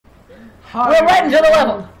We're right into the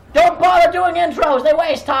level. Don't bother doing intros. They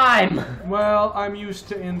waste time. Well, I'm used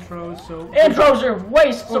to intros, so... Intros are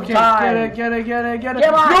wastes of time. Get it.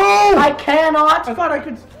 Come on. No! I cannot. I thought I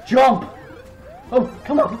could... Jump. Oh,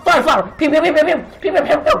 come on. Flower. Pew.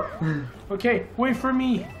 Okay, wait for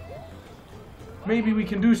me. Maybe we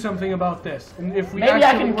can do something about this. And if we Maybe I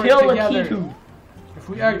actually can work kill together, the Kitu. If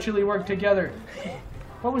we actually work together.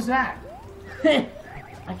 What was that? I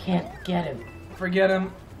can't get him. Forget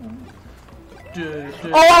him. Whoa!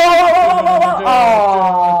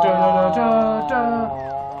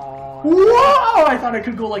 I thought I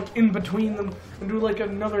could go like in between them and do like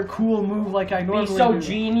another cool move like I normally do. Be so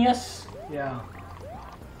genius. Yeah.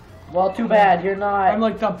 Well, too bad you're not. I'm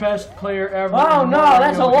like the best player ever. Oh no,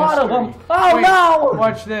 that's a lot of them. Oh Wait, no!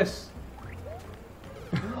 Watch this.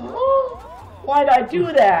 Why'd I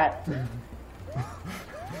do that?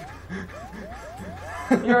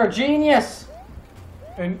 You're a genius.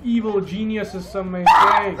 An evil genius, as some may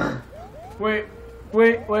say. Wait.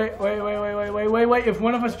 If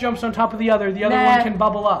one of us jumps on top of the other one can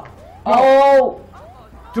bubble up. No. Oh!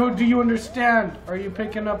 Do you understand? Are you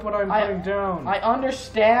picking up what I'm putting down? I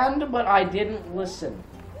understand, but I didn't listen.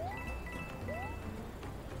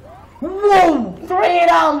 Whoa!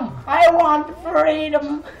 Freedom! I want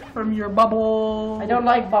freedom! From your bubble. I don't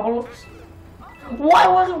like bubbles. Why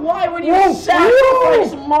would you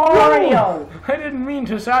sacrifice Mario? I didn't mean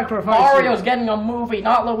to sacrifice Mario's getting a movie,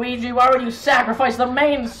 not Luigi. Why would you sacrifice the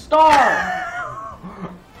main star?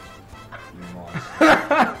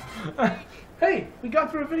 Hey, we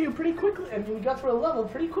got through a video pretty quickly, and we got through a level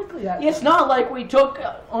pretty quickly. It's not like we took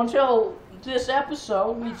until this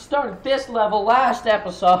episode. We started this level last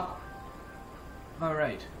episode. All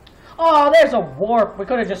right. Oh, there's a warp. We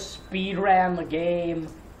could have just speed ran the game.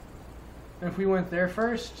 If we went there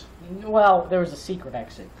first? Well, there was a secret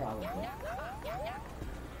exit, probably.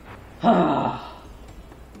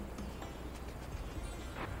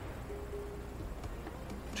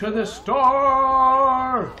 To the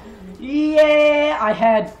star! Yeah! I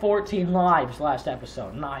had 14 lives last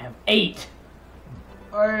episode, and I have 8.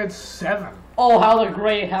 I had 7. Oh, how the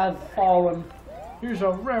great have fallen. Here's a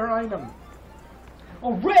rare item.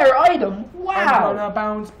 A rare item? Wow! I'm gonna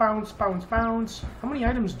bounce. How many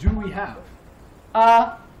items do we have?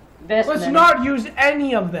 This Let's many. not use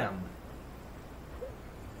any of them.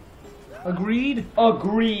 Agreed?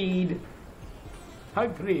 Agreed.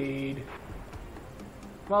 Agreed.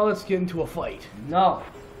 Well, let's get into a fight. No.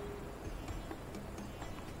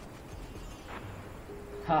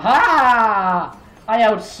 Haha! I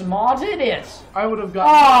outsmarted it. I would have got.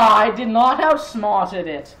 Ah, I did not outsmarted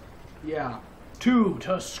it. Yeah. 2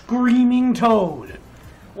 to Screaming Toad.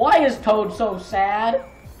 Why is Toad so sad?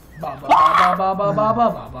 Yeah, I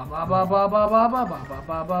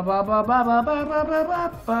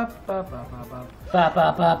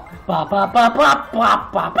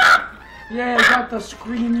got the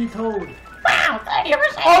Screamy Toad. Wow, 30%!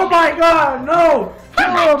 Oh my god, no!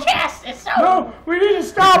 My chest is so... No, we need to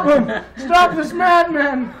stop him! Stop this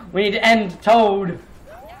madman! We need to end Toad.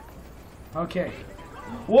 Okay.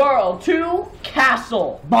 World 2,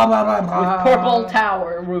 Castle. With purple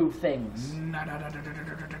tower roof things.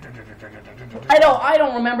 I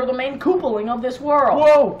don't remember the main Koopaling of this world.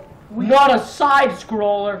 Whoa! Not a side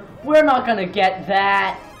scroller. We're not gonna get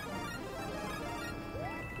that.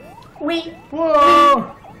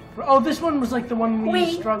 Whoa! Oh, this one was like the one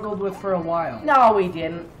we struggled with for a while. No, we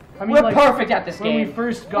didn't. I mean, we're like, perfect at this when game. we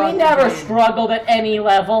first got we never the game. struggled at any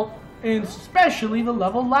level. And especially the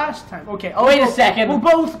level last time. Okay, wait a second. We'll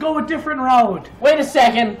both go a different route. Wait a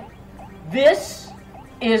second. This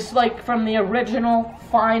is like from the original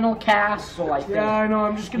final castle, I think. Yeah, I know.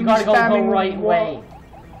 I'm just gonna you be gotta spamming go the right way.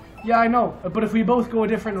 Yeah, I know. But if we both go a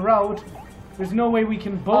different route, there's no way we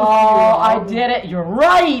can both. Oh, I did it. You're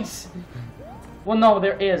right. Well, no,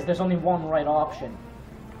 there is. There's only one right option.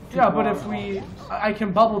 Yeah, but if we, I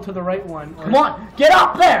can bubble to the right one. Come on, get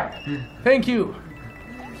up there. Thank you.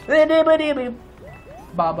 Oh,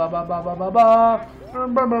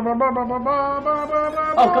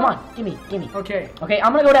 come on. Gimme. Okay. Okay,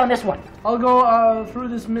 I'm gonna go down this one. I'll go through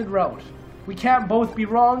this mid route. We can't both be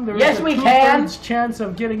wrong. There is a we can. 2/3 chance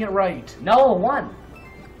of getting it right. No,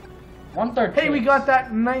 1/3. Hey, we got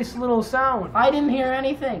that nice little sound. I didn't hear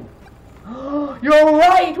anything. You're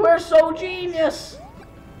right. We're so genius.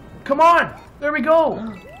 Come on. There we go.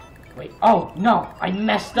 Wait. Oh no, I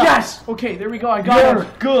messed up. Yes. Okay, there we go. I got it. You're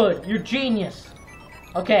good. You're genius.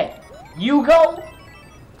 Okay, you go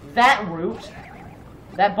that route,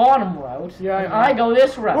 that bottom route. Yeah, and I go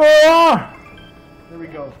this route. Whoa! There we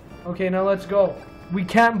go. Okay, now let's go. We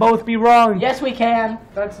can't both be wrong. Yes, we can.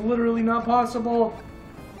 That's literally not possible.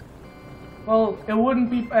 Well, it wouldn't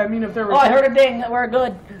be. I mean, if there were. Oh, I heard a ding. We're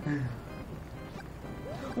good.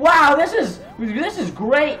 Wow, this is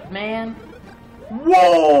great, man.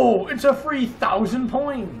 Whoa! It's a free 1,000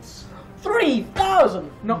 points.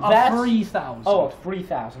 3,000. No, That's... a 3,000. Oh,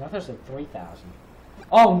 3,000. I thought it said 3,000.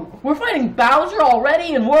 Oh, we're fighting Bowser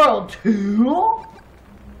already in World 2?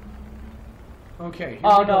 Okay.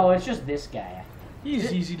 Oh no, it's just this guy.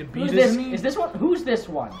 He's easy to beat, Who's this? isn't he? Is this one? Who's this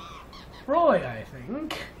one? Roy, I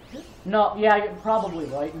think. No, yeah, you're probably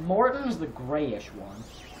right. Morton's the grayish one.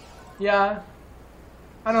 Yeah.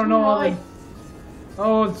 I don't know. Roy.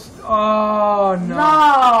 Oh, it's. Oh no.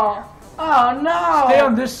 No! Oh no! Stay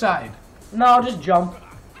on this side. No, just jump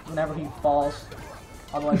whenever he falls.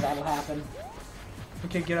 Otherwise, that'll happen.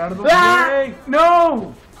 Okay, get out of the Ah! way.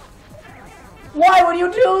 No! Why would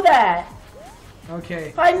you do that?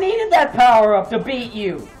 Okay. I needed that power up to beat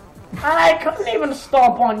you. I couldn't even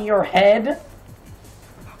stomp on your head.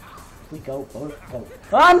 We go, both go.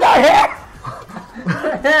 Under here!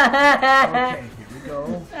 Okay, here we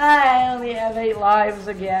go. I only have 8 lives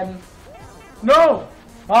again. No!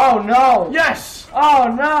 Oh no! Yes!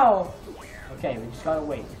 Oh no! Okay, we just gotta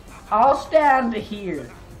wait. I'll stand here.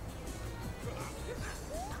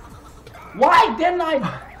 Why didn't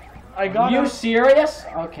I got You him. serious?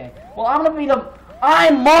 Okay. Well, I'm gonna be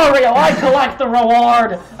I'm Mario! I collect the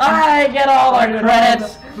reward! I get all the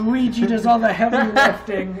credits! Luigi does all the heavy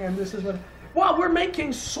lifting, and this is what... Wow, we're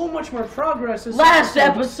making so much more progress. This Last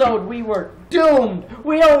episode, we were doomed!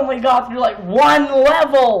 We only got through like 1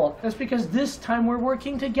 level! That's because this time we're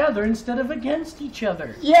working together instead of against each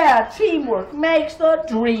other. Yeah, teamwork makes the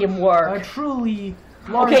dream A work. truly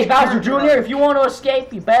large Okay, Bowser character. Jr., if you want to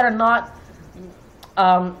escape, you better not,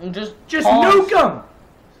 just pause. nuke him!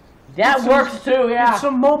 That Get works too, yeah. Get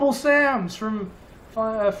some mobile Sams from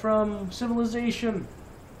Civilization.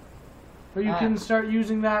 Or you can start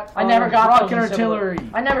using that I never got rocket those in artillery.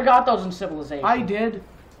 I never got those in Civilization. I did.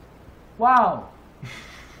 Wow.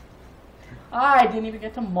 I didn't even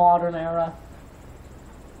get to Modern Era.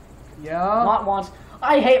 Yeah. Not once.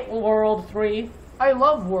 I hate World 3. I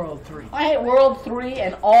love World 3. I hate World 3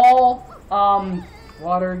 and all,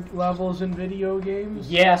 Water levels in video games.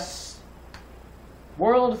 yes.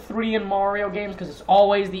 World 3 in Mario games, because it's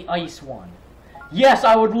always the ice one. Yes,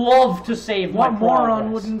 I would love to save What my moron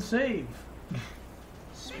progress. wouldn't save?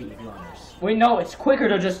 Speedrunners. Wait, no, it's quicker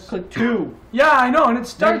to just click 2. Yeah, I know, and it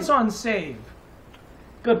starts on save.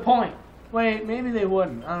 Good point. Wait, maybe they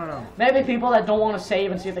wouldn't. I don't know. Maybe people that don't want to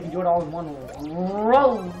save and see if they can do it all in one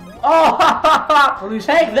row. Oh, ha, ha, ha. At least-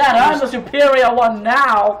 Take that, I'm the superior one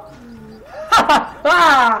now. Ha, ha,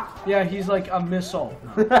 ha. Yeah, he's like a missile.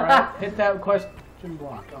 Right? Hit that question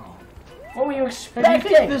block. Oh. What were you Hey,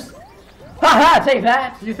 expecting? Haha, take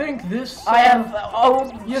that! Do you think this? I have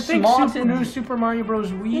You think new Super Mario Bros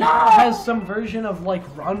Wii No! has some version of like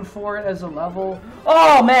Run For It as a level?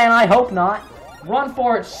 Oh man, I hope not. Run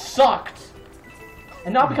For It sucked.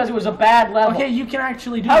 And not because it was a bad level. Okay, you can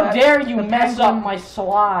actually do How that. dare you The mess penguin- up my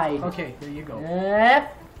slide. Okay, there you go.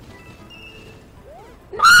 Yep.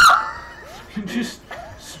 You just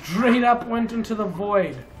straight up went into the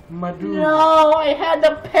void, my dude. No, I had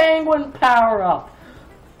the penguin power up.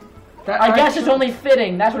 That I guess it's actually- only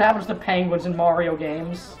fitting. That's what happens to penguins in Mario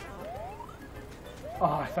games. Oh,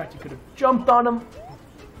 I thought you could have jumped on him.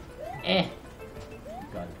 Eh. You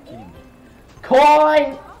gotta be kidding me.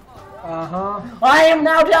 Coin! I am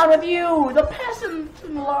now down with you! The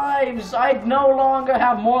peasant lives! I no longer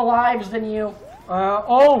have more lives than you.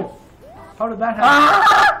 Oh! How did that happen?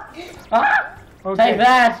 Ah! Ah! Okay. Take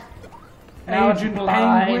that! Now it's Agent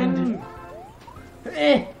blind. Penguin.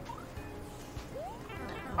 Eh.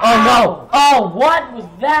 Oh no! Oh, what was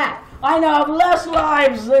that? I now have less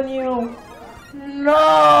lives than you!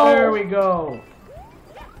 No! There we go.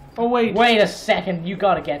 Oh, wait. Wait a second, you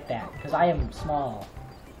gotta get that, because I am small.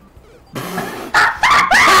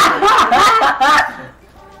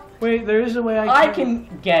 Wait, there is a way I can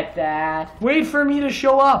get that. Wait for me to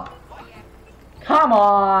show up. Come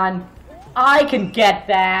on. I can get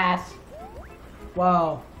that.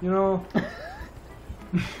 Wow, you know.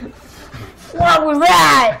 What was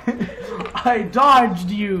that? I dodged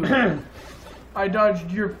you. I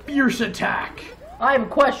dodged your fierce attack. I have a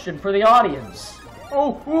question for the audience.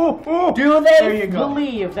 Oh. Do There you they go.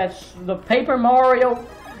 believe that the Paper Mario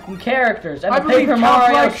characters and I the believe Paper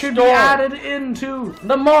Mario Cowboy should be story, added into.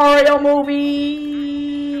 the Mario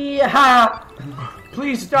movie? Ha!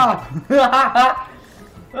 Please stop. Oh,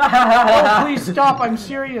 Oh, please stop. I'm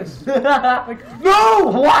serious. Like, no!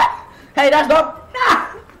 What? Hey, that's not.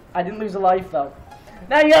 I didn't lose a life though.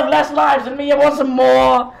 Now you have less lives than me. You want some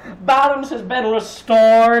more? Balance has been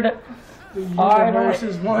restored. The universe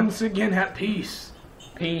is once again at peace.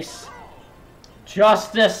 Peace.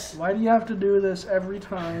 Justice. Why do you have to do this every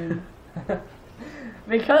time?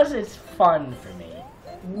 Because it's fun for me.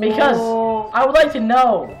 Because Whoa. I would like to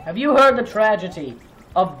know, have you heard the tragedy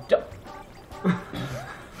of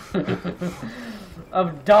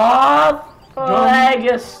of Darth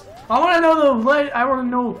Plagueis? I want to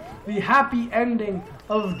know the happy ending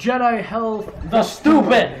of Jedi Health The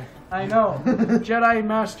Stupid. I know. Jedi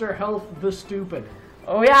Master Health the Stupid.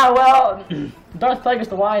 Oh yeah, well, Darth Plagueis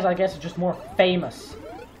the Wise, I guess, is just more famous.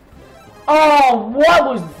 Oh, what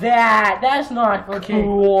was that? That's not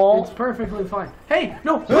cool. It's perfectly fine. Hey,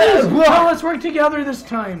 no, please, no, let's work together this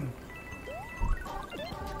time.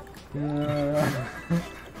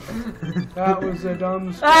 That was a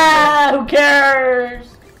dumb story. Ah, who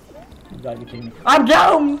cares? You gotta be kidding me. I'm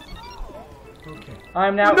down! Okay.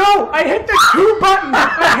 I'm now. No! I hit the 2 button!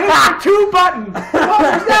 I hit the 2 button! What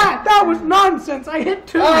was that? That was nonsense! I hit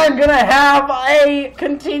 2! I'm gonna have a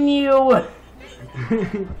continue!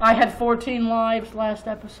 I had 14 lives last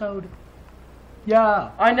episode.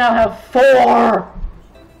 Yeah. I now have 4!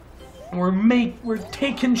 We're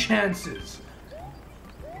taking chances.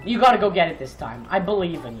 You gotta go get it this time. I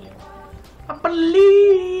believe in you. I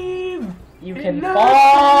believe! You can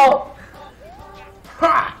fall!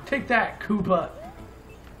 Ha! Take that, Koopa.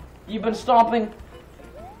 You've been stomping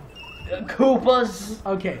Koopas.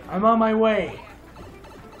 Okay, I'm on my way.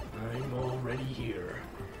 I'm already here.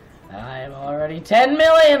 I'm already 10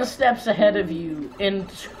 million steps ahead of you in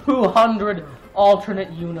 200 alternate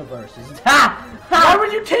universes. Ha! Ha! Why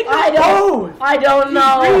would you take the bow? I don't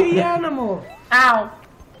know. You greedy animal. Ow.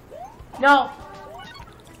 No.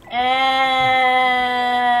 And...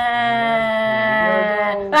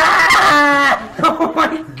 Ah! Oh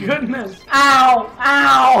my goodness. Ow!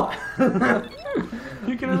 Ow!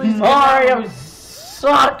 You can at least Mario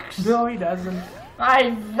sucks. No, he doesn't.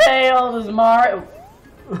 I failed as Mario.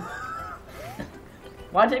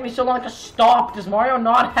 Why did it take me so long to stop? Does Mario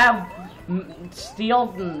not have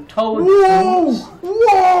steel and toad? Whoa!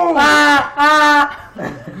 Whoa! Ah! Ah!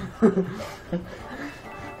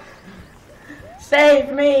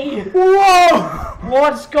 Save me! Whoa!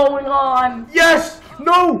 What's going on? Yes!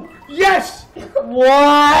 No! Yes!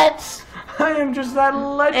 What? I am just that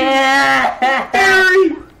legendary.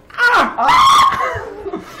 Ah!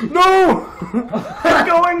 No! I'm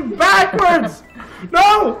going backwards!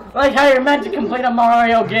 No! Like how you're meant to complete a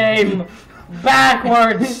Mario game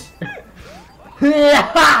backwards.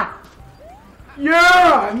 Yeah!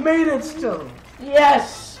 I made it still.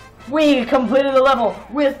 Yes, we completed the level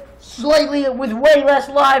with way less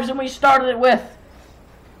lives than we started it with.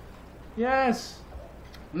 Yes.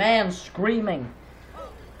 Man screaming.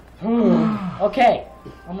 Okay,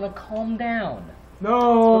 I'm gonna calm down.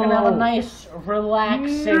 No. We're gonna have a nice,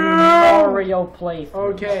 relaxing Mario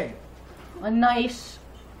playthrough. Okay. A nice,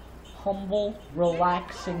 humble,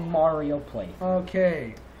 relaxing Mario playthrough.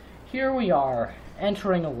 Okay. Here we are,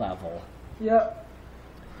 entering a level. Yep.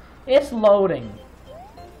 It's loading.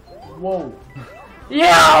 Whoa.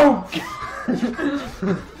 You!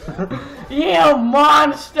 You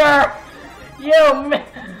monster!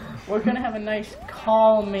 We're gonna have a nice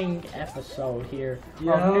calming episode here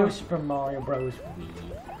of New Super Mario Bros Wii.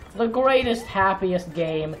 The greatest, happiest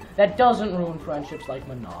game that doesn't ruin friendships like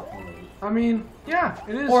Monopoly. I mean, yeah,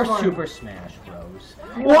 it is Or fun. Super Smash Bros.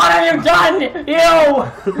 What have you done, you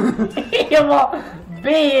evil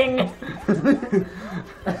being?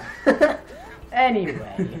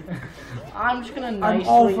 Anyway, I'm just gonna nicely... I'm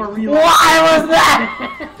all for real. Why was that?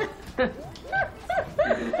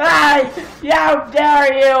 Hey, how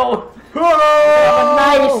dare you? Have a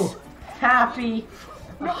nice, happy,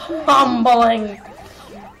 humbling,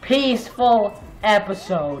 peaceful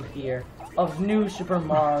episode here of New Super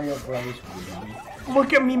Mario Bros. Wii.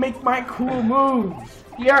 Look at me make my cool moves.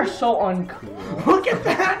 You're so uncool. Look at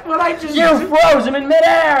that! What I just You froze him in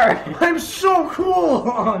midair! I'm so cool!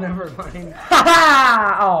 Oh, never mind.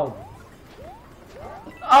 Ha Oh.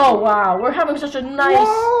 Oh, wow. We're having such a nice,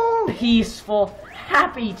 Whoa. peaceful,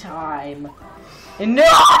 happy time. And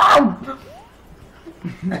no!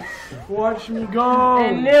 Watch me go!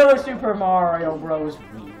 In New Super Mario Bros.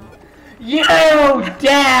 Wii. You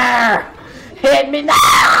dare hit me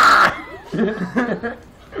now!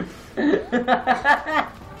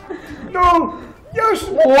 No! Yoshi!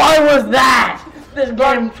 What was that? This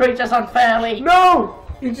game treats us unfairly. No!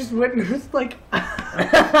 You just witnessed, like...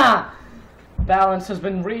 Balance has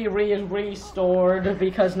been restored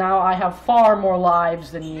because now I have far more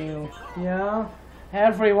lives than you. Yeah?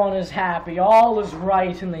 Everyone is happy. All is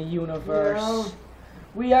right in the universe. Yeah.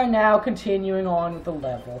 We are now continuing on with the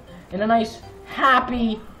level in a nice,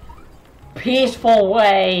 happy, peaceful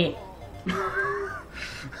way.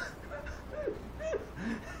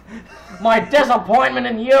 My disappointment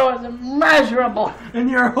in you is immeasurable. And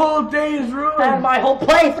your whole day is ruined. And my whole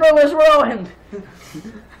playthrough is ruined.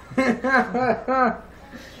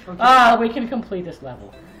 Okay. We can complete this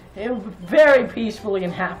level. Very peacefully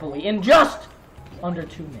and happily in just under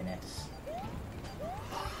 2 minutes.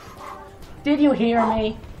 Did you hear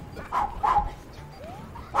me?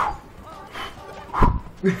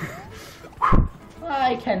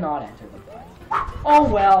 I cannot enter the fight. Oh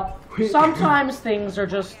well, sometimes things are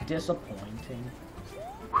just disappointing.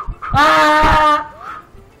 Ah!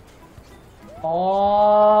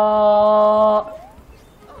 Oh!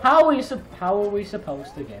 How are we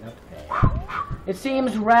supposed to get up there? It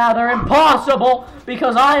seems rather impossible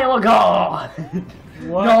because I am a god,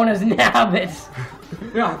 known as Nabbit.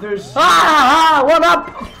 Yeah, there's. One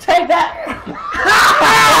up! Take that!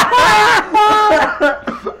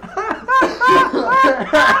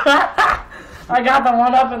 I got the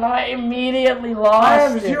one up and I immediately lost. I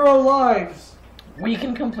have 0 lives. We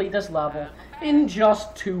can complete this level in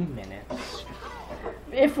just 2 minutes.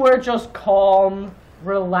 If we're just calm,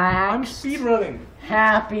 relaxed. I'm speedrunning.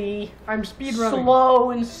 Happy. I'm speedrunning.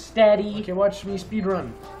 Slow and steady. Okay, watch me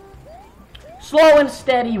speedrun. Slow and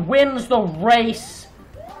steady wins the race.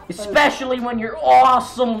 Especially when you're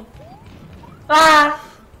awesome.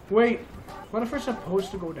 Wait, what if we're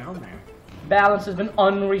supposed to go down there? Balance has been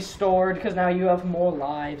unrestored because now you have more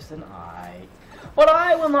lives than I. But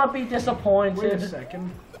I will not be disappointed. Wait a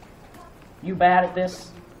second. You bad at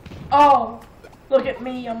this? Oh, look at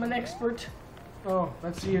me, I'm an expert. Oh,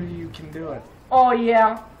 let's see if you can do it. Oh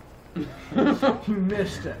yeah. You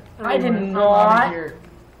missed it. I did I'm not. outta here.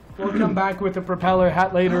 We'll come back with a propeller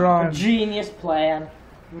hat later on. Genius plan.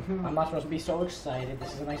 I'm not supposed to be so excited.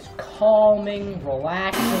 This is a nice, calming,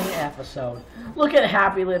 relaxing episode. Look at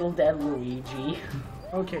happy little dead Luigi.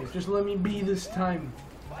 Okay, just let me be this time.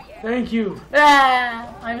 Thank you.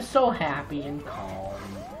 I'm so happy and calm.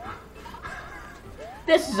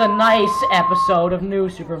 This is a nice episode of New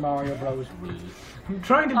Super Mario Bros Wii. I'm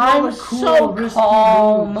trying to do I'm all the cool, so risky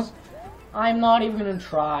calm. moves. I'm not even gonna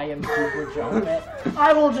try and super jump it.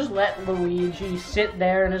 I will just let Luigi sit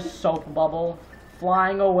there in his soap bubble,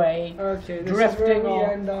 flying away, Okay, this drifting is where we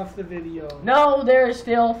off. end off the video. No, there's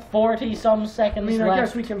still 40-some seconds I mean, left. I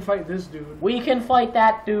guess we can fight this dude. We can fight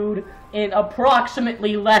that dude in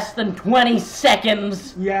approximately less than 20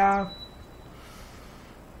 seconds. Yeah.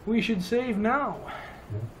 We should save now.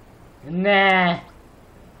 Nah.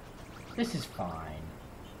 This is fine.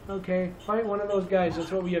 Okay, fight one of those guys.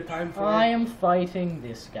 That's what we have time for. I am fighting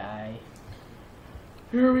this guy.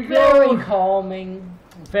 Here we go. Very calming,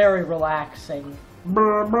 very relaxing.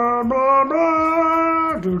 Brr, brr, brr,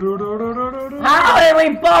 brr. Do, do, do, do, do, do, do. How did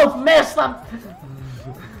we both miss them?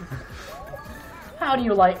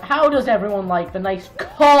 How does everyone like the nice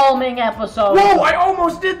calming episode Whoa, I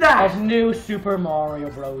almost did that! of New Super Mario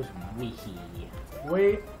Bros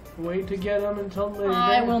Wii? Wait to get him until later.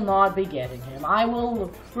 I will not be getting him. I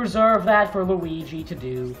will reserve that for Luigi to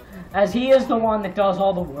do, as he is the one that does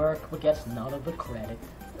all the work but gets none of the credit.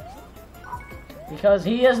 Because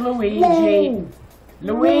he is Luigi. Whoa.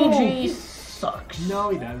 Luigi sucks. No,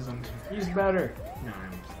 he doesn't. He's better. No,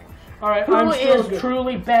 I'm just kidding. Alright, Who I'm still is good.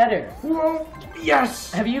 truly better? Whoa.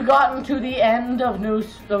 Yes! Have you gotten to the end of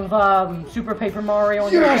Super Paper Mario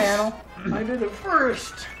on your channel? I did it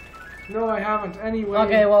first! No, I haven't. Anyway.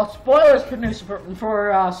 Okay, well, spoilers for Super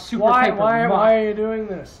Paper Why Mario. are you doing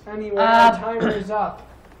this? Anyway, our timer is up.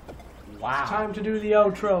 Wow. It's time to do the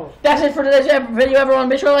outro. That's it for today's video, everyone.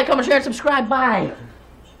 Be sure to like, comment, share, and subscribe. Bye.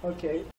 Okay.